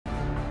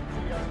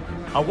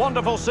A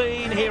wonderful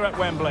scene here at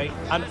Wembley.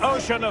 An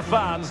ocean of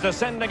fans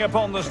descending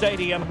upon the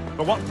stadium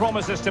for what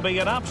promises to be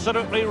an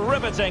absolutely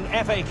riveting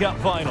FA Cup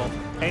final.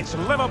 It's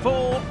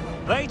Liverpool.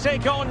 They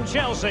take on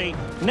Chelsea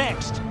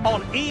next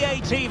on EA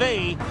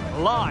TV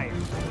Live.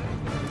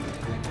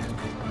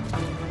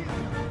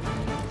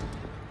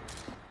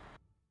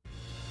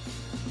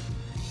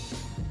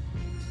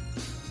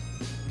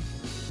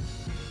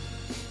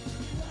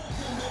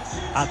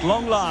 At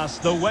long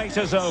last, the wait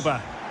is over.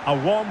 A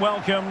warm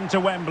welcome to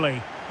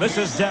Wembley. This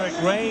is Derek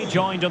Ray,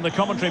 joined in the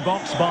commentary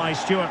box by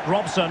Stuart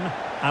Robson,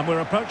 and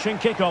we're approaching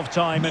kick-off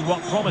time in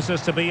what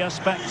promises to be a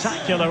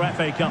spectacular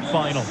FA Cup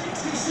final.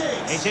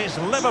 It is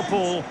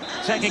Liverpool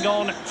taking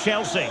on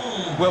Chelsea.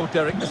 Well,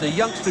 Derek, as a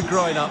youngster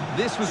growing up,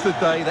 this was the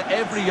day that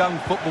every young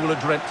footballer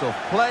dreamt of.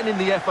 Playing in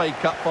the FA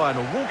Cup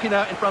final, walking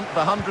out in front of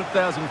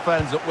 100,000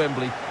 fans at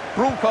Wembley,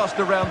 broadcast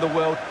around the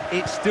world,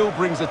 it still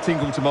brings a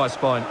tingle to my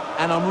spine.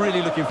 And I'm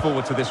really looking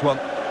forward to this one.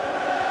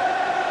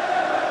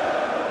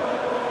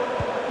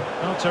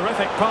 Oh,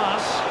 terrific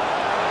pass.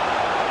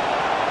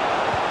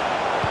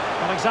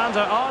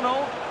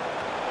 Alexander-Arnold.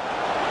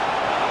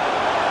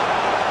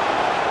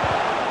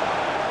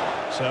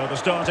 So the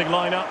starting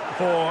lineup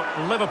for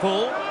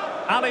Liverpool.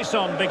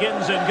 Alisson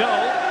begins in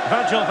goal.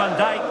 Virgil van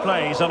Dijk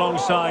plays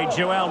alongside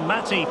Joel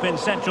Matip in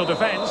central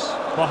defence.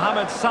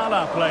 Mohamed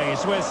Salah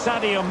plays with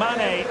Sadio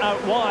Mane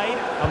out wide.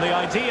 And the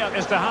idea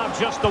is to have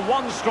just the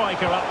one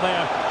striker up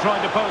there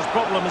trying to pose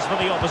problems for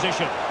the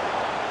opposition.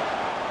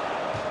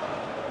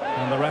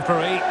 And the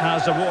referee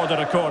has awarded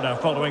a corner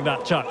following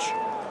that touch.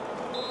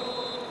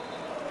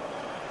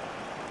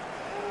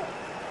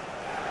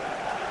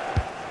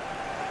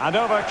 And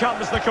over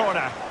comes the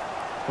corner.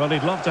 Well,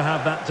 he'd love to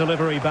have that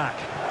delivery back.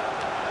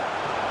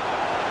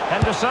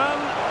 Henderson,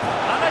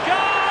 and a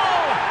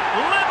goal!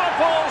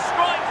 Liverpool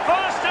strike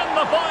first in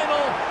the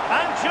final,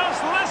 and just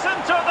listen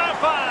to their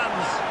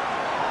fans.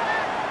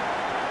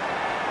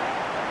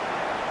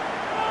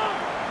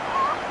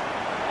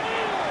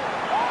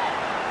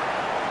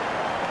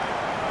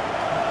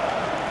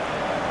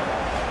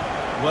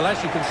 Well,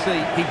 as you can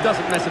see, he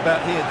doesn't mess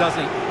about here, does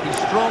he? He's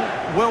strong,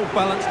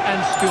 well-balanced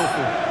and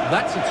skillful.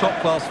 That's a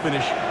top-class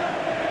finish.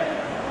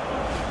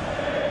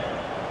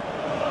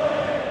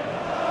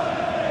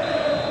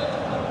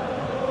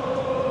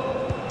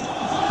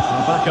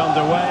 We're back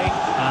underway,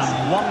 and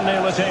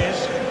 1-0 it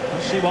is.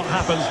 Let's see what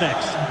happens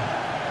next.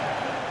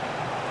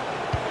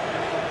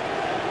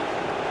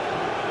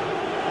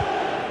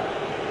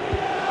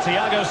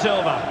 Thiago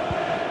Silva.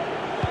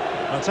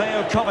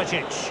 Mateo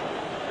Kovacic.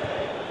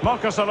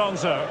 Marcos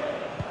Alonso.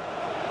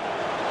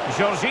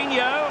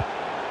 Jorginho.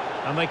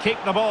 And they keep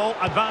the ball.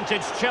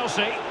 Advantage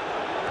Chelsea.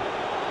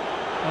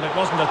 And it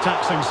wasn't a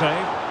taxing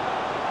save.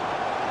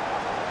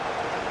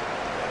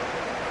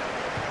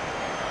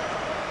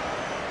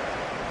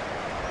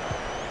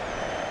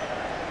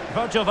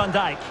 Virgil van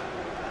Dijk.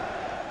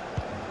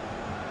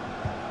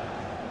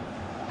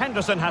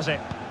 Henderson has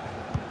it.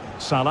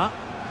 Salah.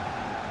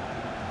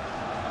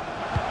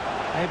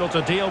 Able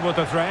to deal with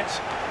the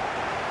threat.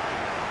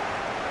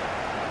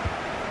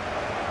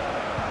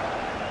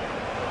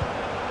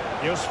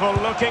 Useful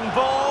looking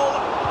ball.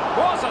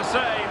 What a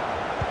save.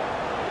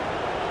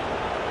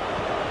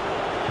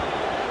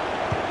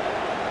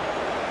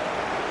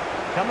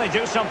 Can they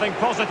do something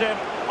positive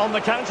on the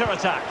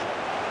counter-attack?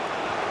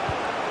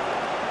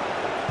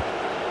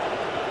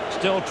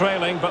 Still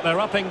trailing, but they're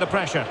upping the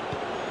pressure.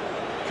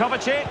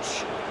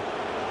 Kovacic.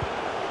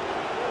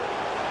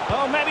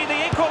 Oh, maybe the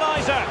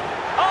equaliser.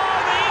 Oh,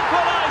 the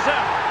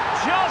equaliser.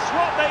 Just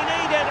what they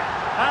needed.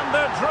 And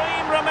their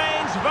dream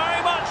remains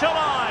very much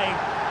alive.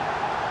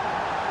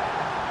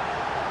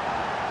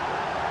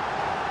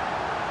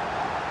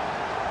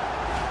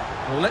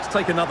 Well, let's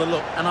take another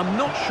look, and I'm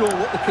not sure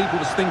what the keeper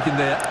was thinking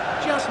there.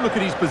 Just look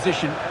at his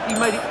position. He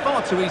made it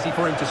far too easy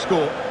for him to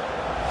score.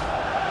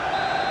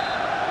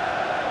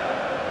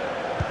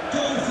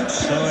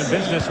 So in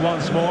business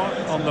once more,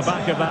 on the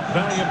back of that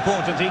very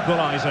important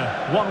equaliser.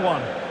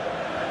 1-1.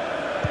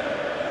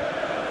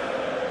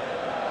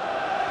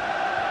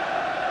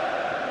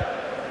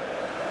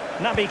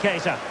 Naby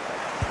Keita.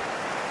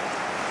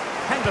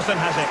 Henderson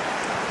has it.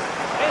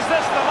 Is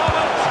this the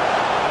moment?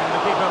 And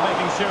the keeper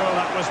making sure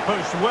that was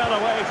pushed well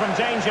away from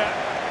danger.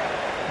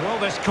 Will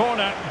this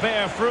corner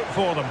bear fruit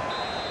for them?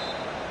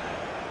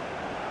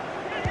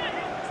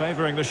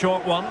 Favouring the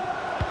short one.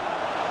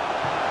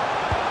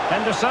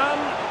 Henderson.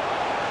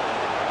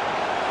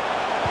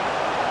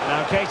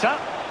 Now Keita.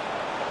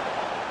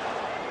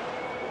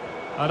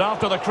 And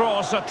after the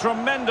cross, a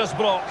tremendous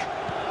block.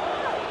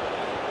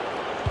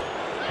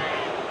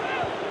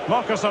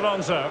 Marcos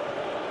Alonso.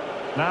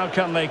 Now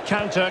can they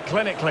counter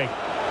clinically?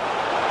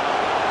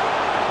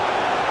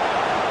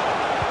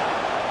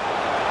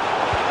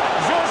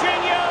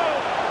 Jorginho!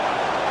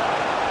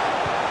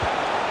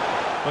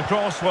 The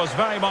cross was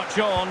very much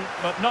on,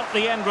 but not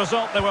the end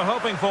result they were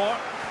hoping for.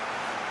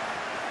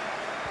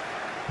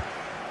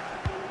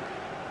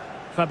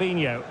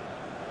 Fabinho.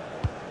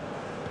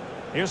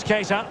 Here's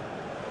Keita.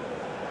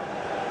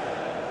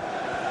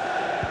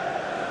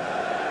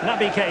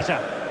 Naby Keita.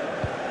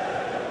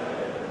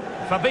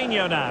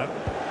 Fabinho now.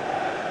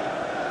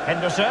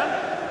 Henderson.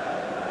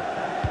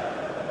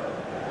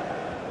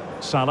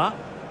 Salah.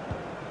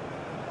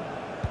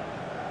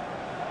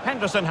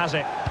 Henderson has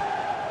it.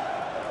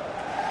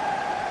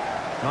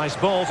 Nice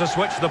ball to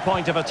switch the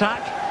point of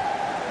attack.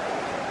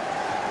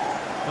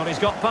 Well, he's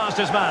got past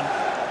his man,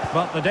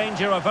 but the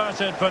danger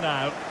averted for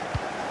now.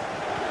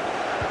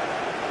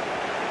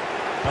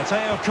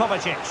 Mateo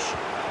Kovacic.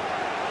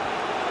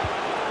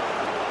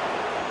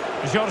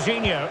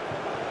 Jorginho.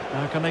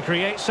 Now can they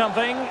create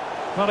something?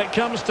 Well, it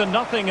comes to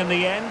nothing in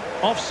the end.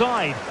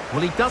 Offside.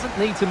 Well, he doesn't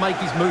need to make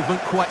his movement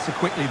quite so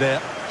quickly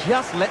there.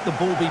 Just let the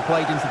ball be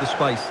played into the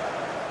space.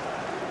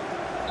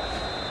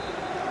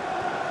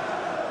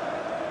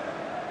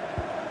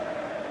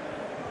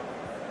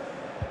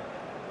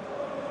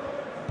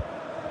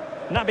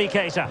 Naby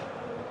Keita.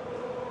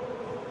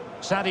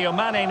 Sadio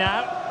Mane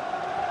now.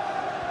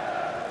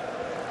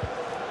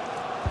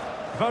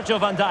 Virgil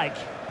van Dijk.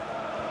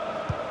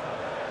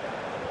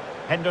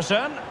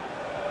 Henderson.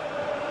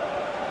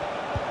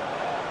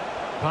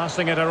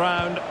 Passing it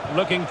around,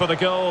 looking for the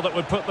goal that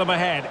would put them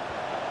ahead.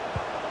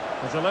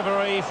 The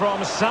delivery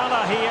from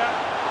Salah here.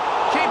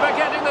 Keeper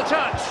getting the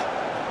touch.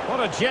 What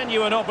a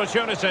genuine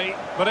opportunity,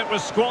 but it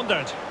was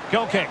squandered.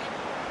 Goal kick.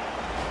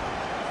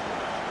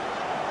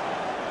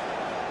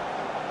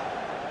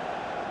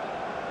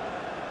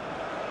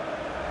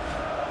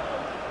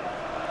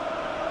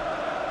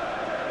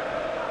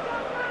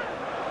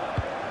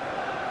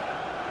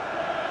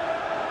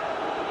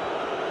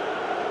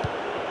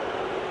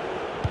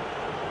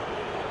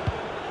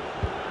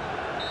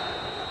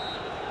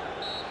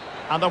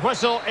 And the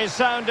whistle is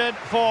sounded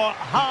for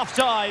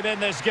half-time in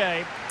this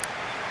game.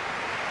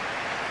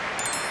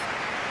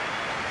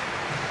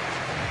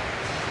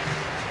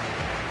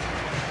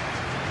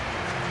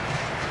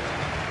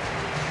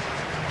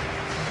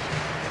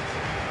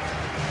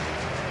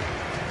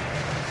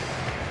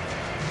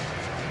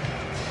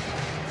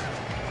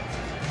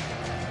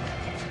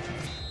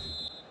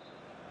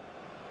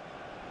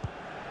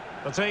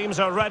 The teams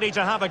are ready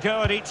to have a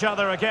go at each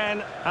other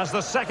again as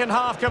the second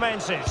half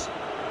commences.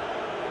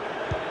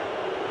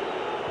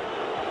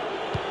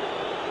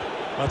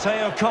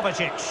 Mateo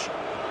Kovacic.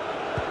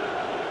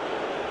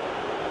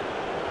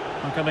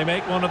 How can they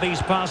make one of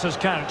these passes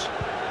count?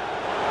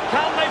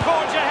 Can they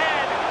forge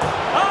ahead?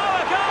 Oh,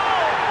 a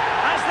goal!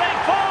 As they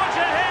forge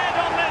ahead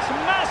on this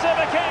massive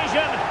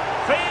occasion.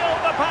 Feel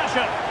the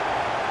passion.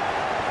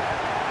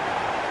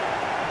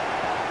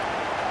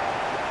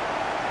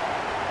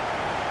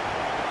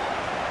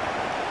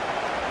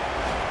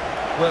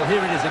 Well,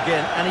 here it is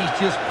again, and he's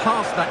just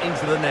passed that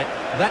into the net.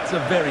 That's a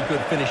very good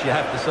finish, you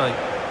have to say.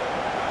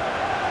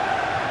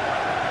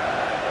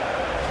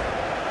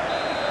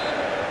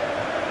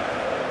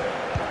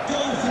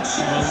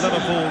 Well,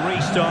 Liverpool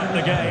restart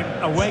the game.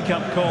 A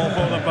wake-up call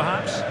for them,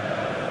 perhaps.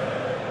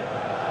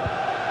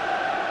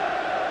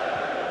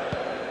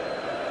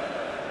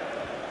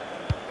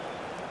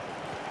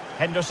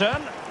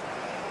 Henderson.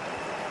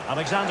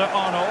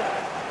 Alexander-Arnold.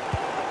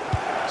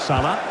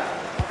 Salah.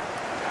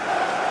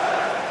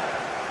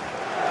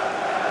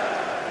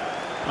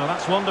 Well,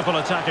 that's wonderful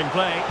attacking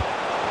play.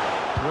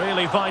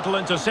 Really vital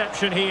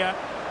interception here.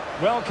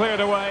 Well cleared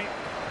away.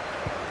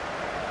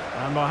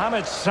 And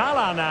Mohamed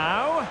Salah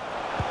now.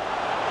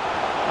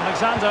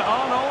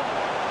 Alexander-Arnold.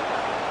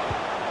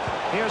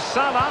 Here's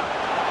Salah.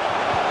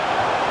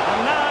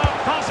 And now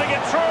passing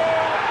it through.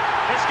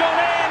 It's gone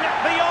in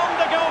beyond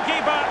the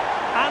goalkeeper.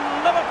 And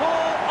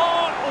Liverpool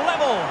are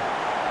level.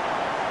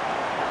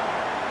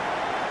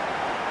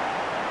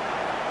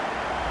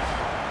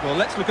 Well,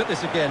 let's look at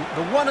this again.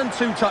 The 1- and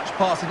 2-touch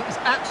passing is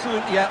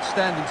absolutely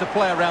outstanding to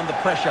play around the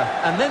pressure.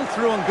 And then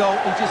through on goal,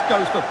 he just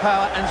goes for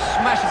power and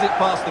smashes it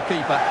past the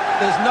keeper.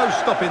 There's no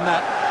stopping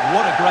that.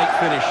 What a great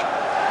finish.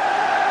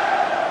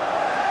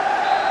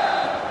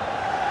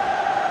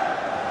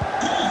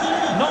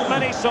 Not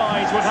many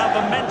sides would have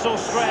the mental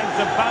strength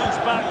to bounce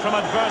back from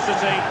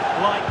adversity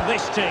like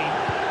this team.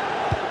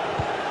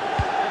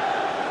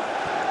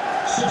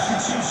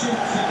 Substitution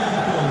for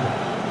Liverpool.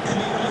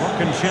 What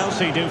can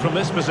Chelsea do from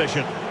this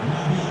position?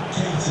 Naby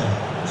Keita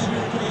to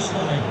replace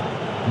by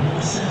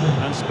number 7.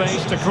 And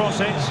space to cross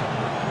it.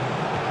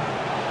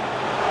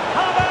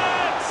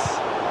 Havertz!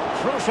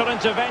 Crucial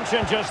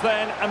intervention just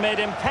then amid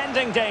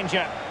impending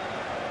danger.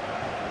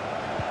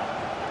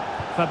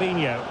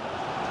 Fabinho.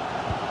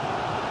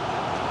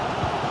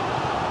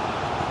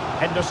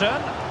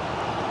 Henderson.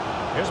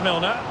 Here's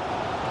Milner.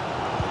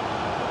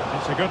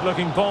 It's a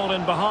good-looking ball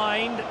in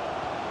behind.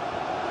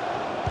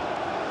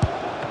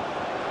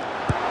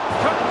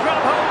 Couldn't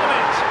grab hold of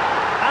it.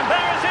 And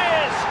there it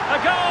is, a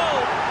goal.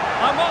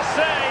 I must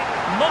say,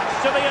 much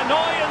to the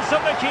annoyance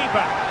of the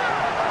keeper.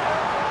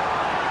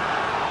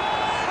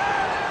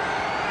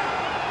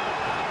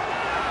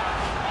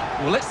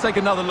 Well, let's take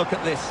another look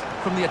at this.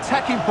 From the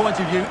attacking point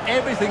of view,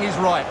 everything is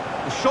right.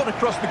 The shot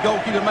across the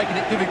goalkeeper making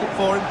it difficult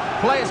for him.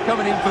 Players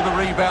coming in for the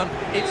rebound.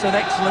 It's an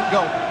excellent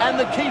goal. And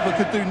the keeper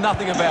could do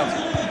nothing about it.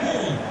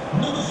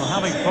 Well,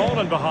 having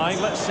fallen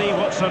behind, let's see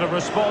what sort of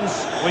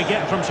response we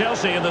get from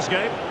Chelsea in this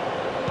game.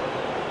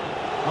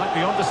 Might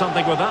be onto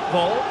something with that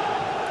ball.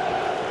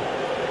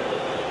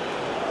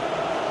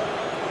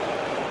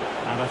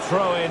 And a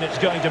throw-in it's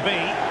going to be.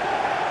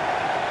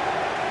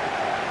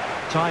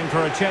 Time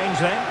for a change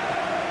then.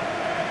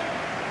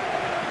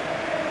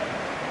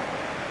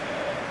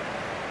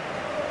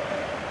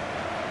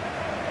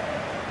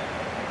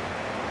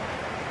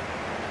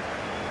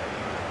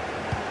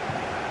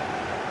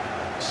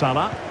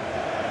 Salah.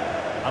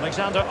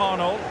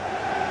 Alexander-Arnold.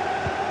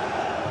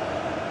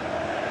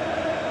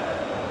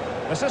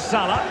 This is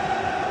Salah.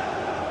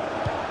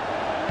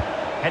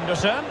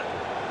 Henderson.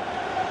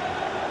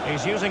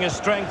 He's using his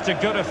strength to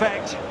good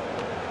effect.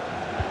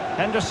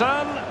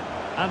 Henderson.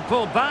 And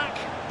pulled back.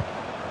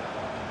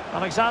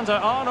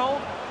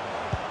 Alexander-Arnold.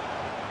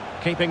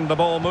 Keeping the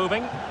ball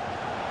moving.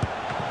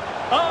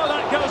 Oh,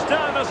 that goes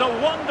down as a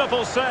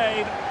wonderful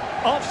save.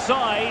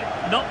 Offside,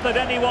 not that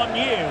anyone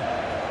knew.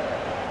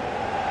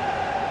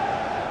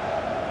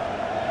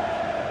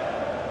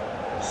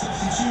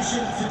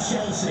 Substitution for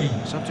Chelsea.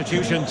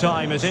 Substitution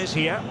time it is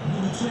here.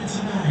 Number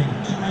 29,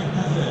 Kai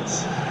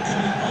Havertz.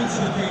 Coming onto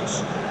the pitch,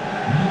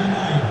 number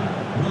 9,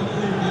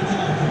 Romelu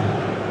Lukaku.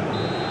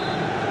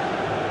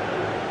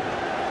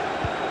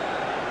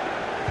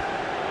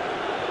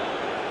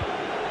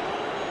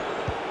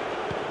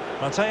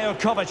 Mateo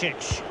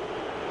Kovacic.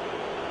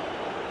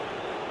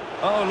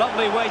 Oh,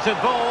 lovely weighted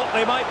ball.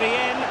 They might be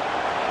in.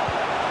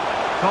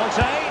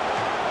 Conte.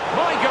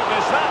 My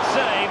goodness, that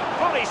save.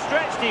 Fully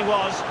stretched he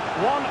was.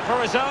 One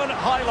for his own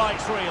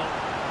highlights reel.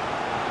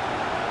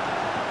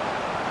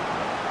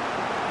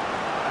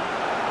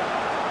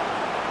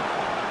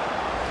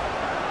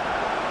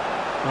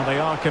 Well, they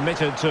are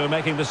committed to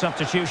making the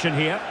substitution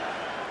here.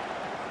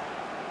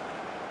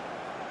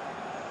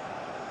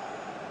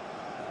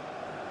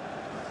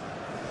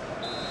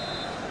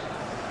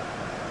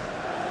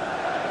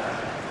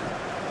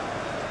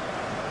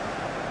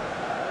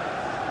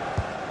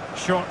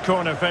 Short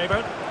corner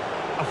favoured.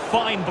 A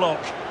fine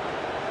block.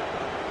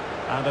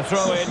 And a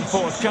throw-in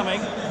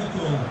forthcoming.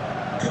 Liverpool.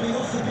 Coming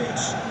off the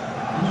pitch,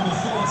 number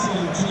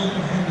 14,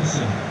 Jordan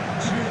Henderson.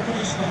 To be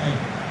replaced by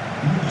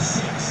number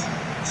 6,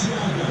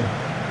 Thiago.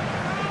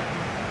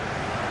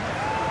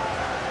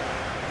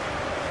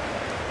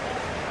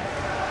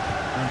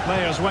 And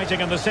players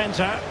waiting in the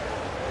centre.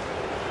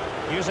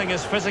 Using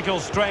his physical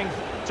strength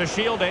to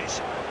shield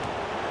it.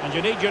 And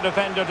you need your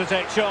defender to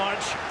take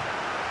charge.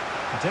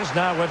 It is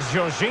now with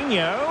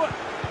Jorginho.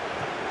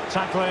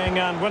 Tackling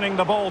and winning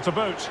the ball to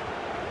boot.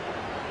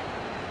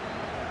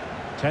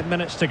 10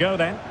 minutes to go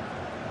then.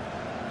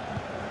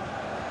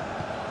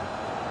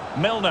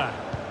 Milner.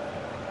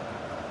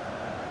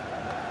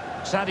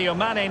 Sadio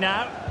Mane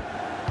now.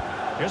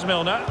 Here's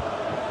Milner.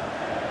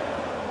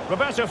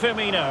 Roberto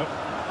Firmino.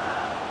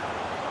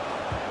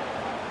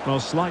 Well,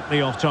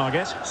 slightly off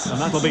target,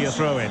 and that'll be a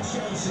throw-in.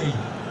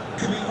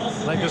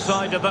 They've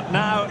decided that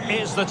now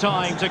is the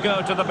time to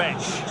go to the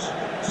bench.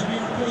 To be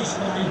replaced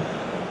by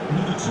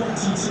number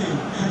 22,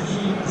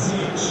 Hakim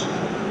Ziyech.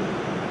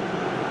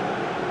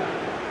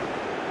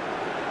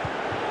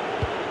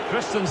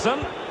 Christensen.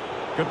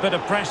 Good bit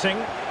of pressing.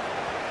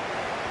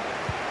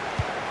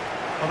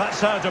 Well, that's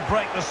how to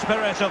break the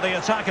spirit of the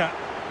attacker.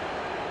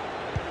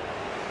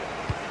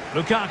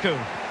 Lukaku.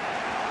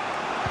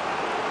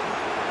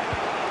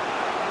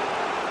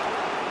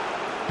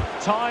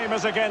 Time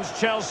is against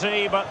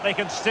Chelsea, but they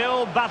can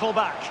still battle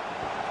back.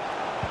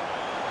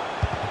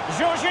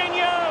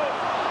 Jorginho!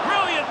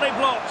 Brilliantly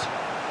blocked.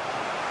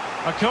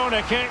 A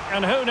corner kick,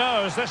 and who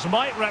knows, this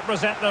might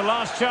represent their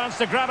last chance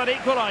to grab an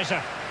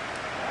equaliser.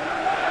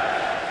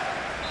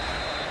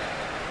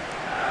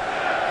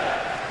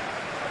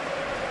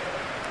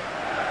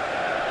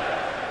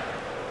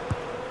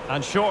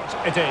 And short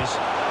it is.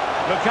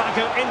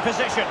 Lukaku in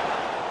position.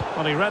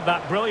 Well, he read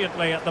that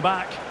brilliantly at the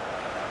back.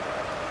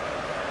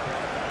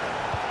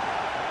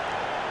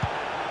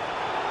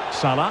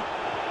 Salah.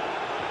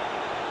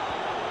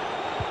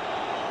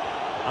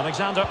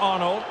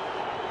 Alexander-Arnold.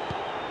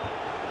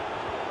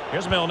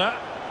 Here's Milner.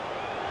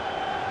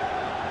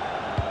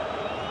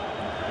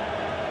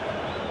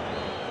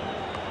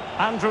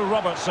 Andrew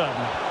Robertson.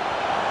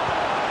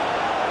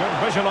 Good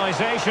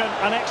visualisation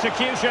and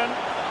execution.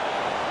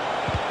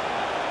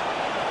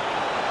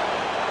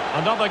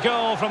 Another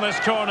goal from this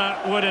corner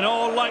would in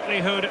all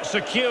likelihood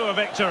secure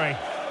victory.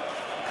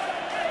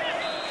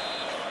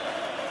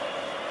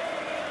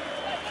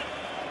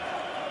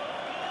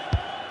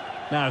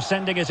 Now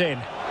sending it in.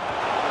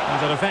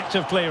 And an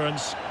effective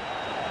clearance.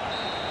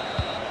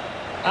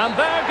 And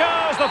there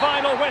goes the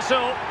final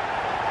whistle.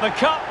 The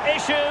cup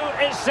issue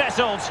is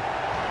settled.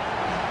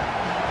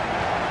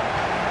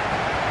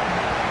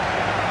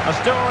 A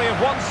story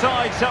of one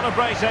side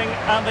celebrating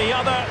and the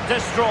other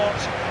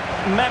distraught.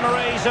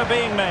 Memories are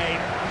being made.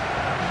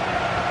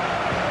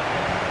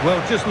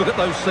 Well, just look at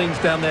those scenes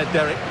down there,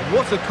 Derek.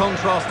 What a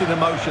contrast in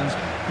emotions.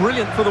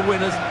 Brilliant for the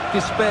winners,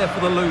 despair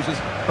for the losers.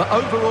 But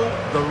overall,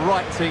 the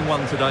right team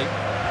won today.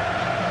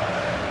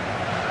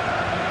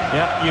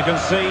 Yeah, you can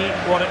see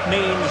what it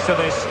means to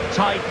this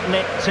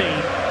tight-knit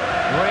team.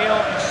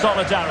 Real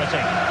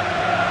solidarity.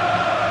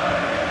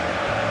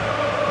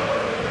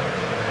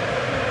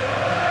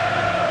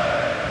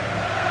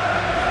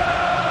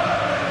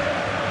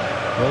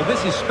 Well,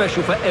 this is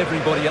special for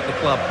everybody at the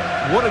club.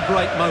 What a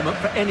great moment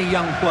for any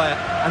young player.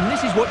 And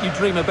this is what you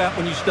dream about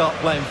when you start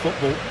playing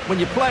football. When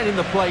you're playing in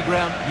the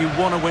playground, you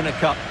want to win a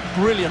cup.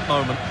 Brilliant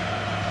moment.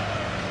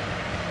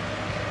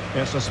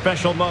 It's a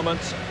special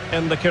moment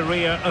in the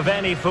career of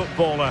any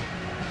footballer.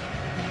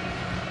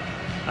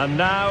 And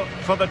now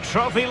for the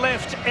trophy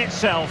lift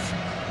itself.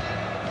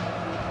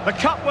 The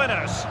cup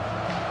winners.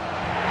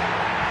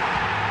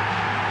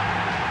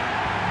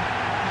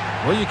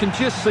 Well, you can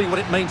just see what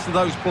it means to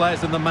those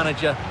players and the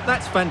manager.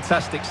 That's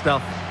fantastic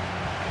stuff.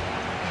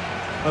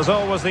 There's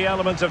always the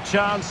element of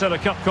chance in a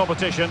cup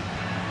competition.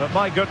 But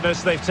my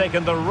goodness, they've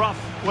taken the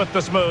rough with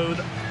the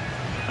smooth.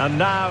 And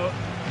now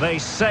they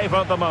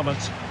savour the moment.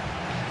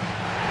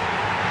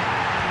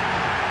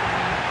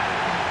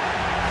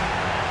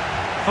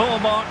 Full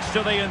marks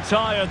to the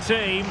entire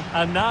team.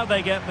 And now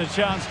they get the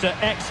chance to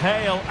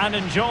exhale and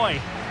enjoy.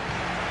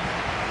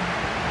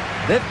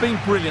 They've been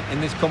brilliant in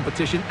this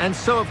competition, and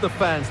so have the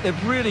fans.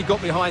 They've really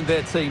got behind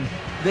their team.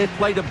 They've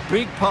played a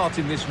big part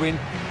in this win.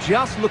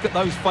 Just look at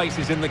those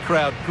faces in the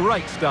crowd.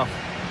 Great stuff.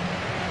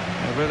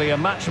 Really a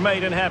match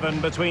made in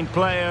heaven between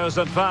players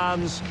and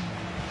fans.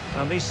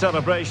 And these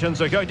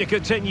celebrations are going to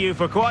continue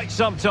for quite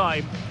some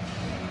time.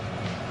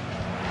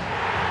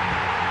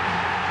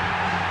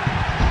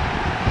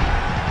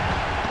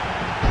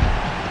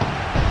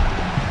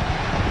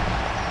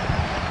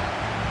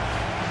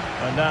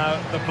 And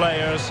now the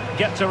players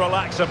get to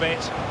relax a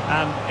bit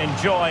and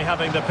enjoy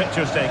having the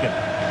pictures taken.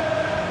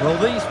 Well,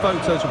 these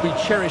photos will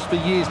be cherished for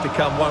years to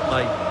come, won't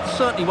they?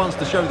 Certainly ones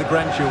to show the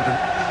grandchildren.